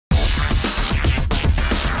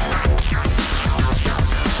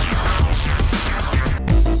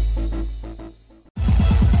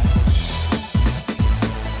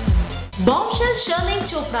Actress Sherlyn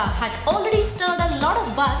Chopra had already stirred a lot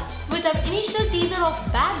of buzz with her initial teaser of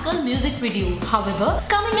Bad Girl music video. However,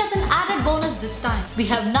 coming as an added bonus this time, we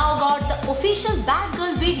have now got the official Bad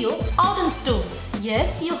Girl video out in stores.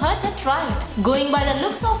 Yes, you heard that right. Going by the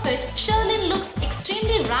looks of it, Sherlyn looks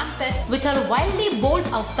extremely rampant with her wildly bold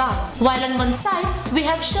avatar. While on one side, we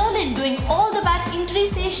have Sherlyn doing all the bad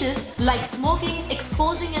intricacies like smoking,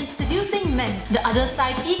 exposing and seducing men. The other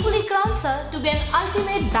side equally crowns her to be an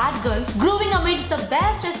ultimate bad girl, grooving amidst the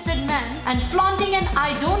bare-chested man and flaunting an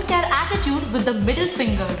I don't care attitude with the middle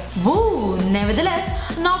finger. Woo!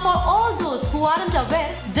 Nevertheless, now for all those who aren't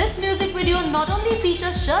aware, this music video not only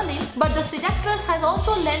features Sherlyn, but the seductress has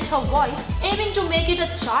also lent her voice, aiming to make it a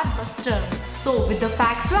chart buster. So with the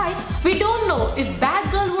facts right, we don't know if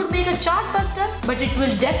Bad Girl would make a chart buster, but it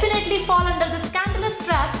will definitely fall under the scandalous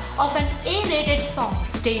trap of an A-rated song.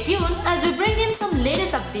 Stay tuned as we bring in some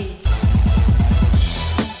latest updates.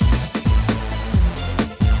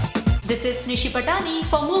 This is Nishi Patani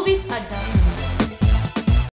for Moviez Adda.